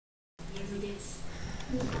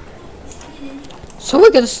So we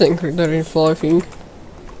get a thing that in flying,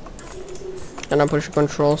 and I push the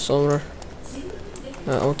controls over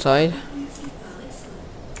outside.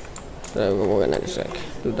 So we're gonna just like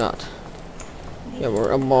do that. Yeah,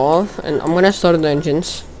 we're above, and I'm gonna start the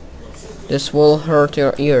engines. This will hurt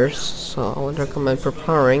your ears, so I would recommend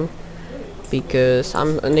preparing because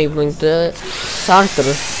I'm enabling the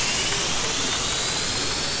starter.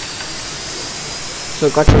 So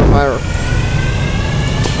got your fire.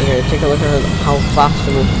 Okay, take a look at how fast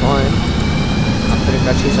it will fly after it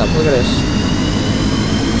catches up. Look at this.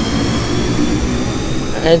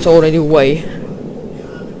 And it's already way.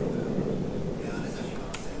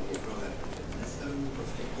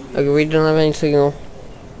 Okay, we don't have any signal.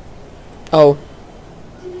 Oh.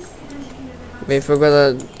 We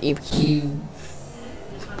forgot the EP.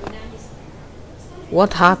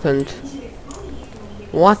 What happened?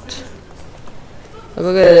 What?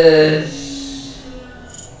 Look at this.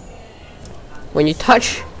 When you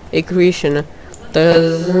touch a creation,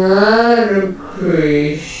 there's another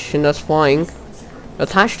creation that's flying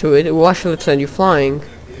attached to it. It will actually send you flying.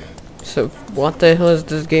 So what the hell is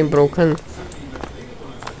this game broken?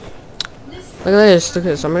 Look at this, look at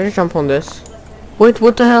this. I'm gonna jump on this. Wait,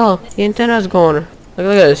 what the hell? The antenna's gone. Look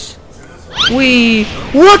at this. Wee!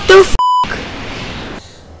 What the f***?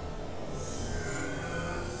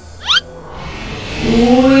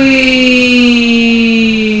 Wee!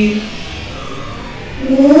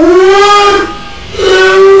 What the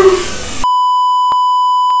f***?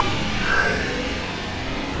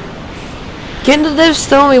 Can the devs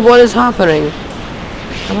tell me what is happening?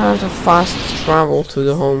 I'm gonna have to fast travel to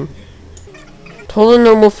the home. Total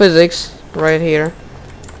normal physics right here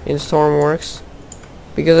in stormworks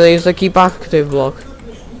because I use the keep active block.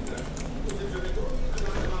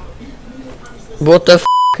 What the f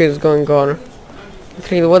is going on?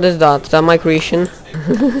 Okay, what is that? Is that my creation?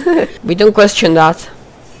 We don't question that.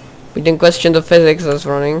 We don't question the physics that's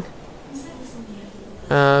running.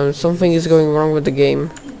 Something is going wrong with the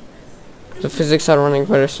game. The physics are running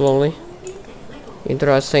very slowly.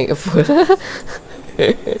 Interesting. What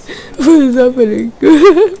is happening?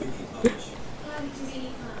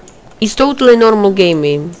 It's totally normal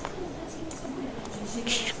gaming.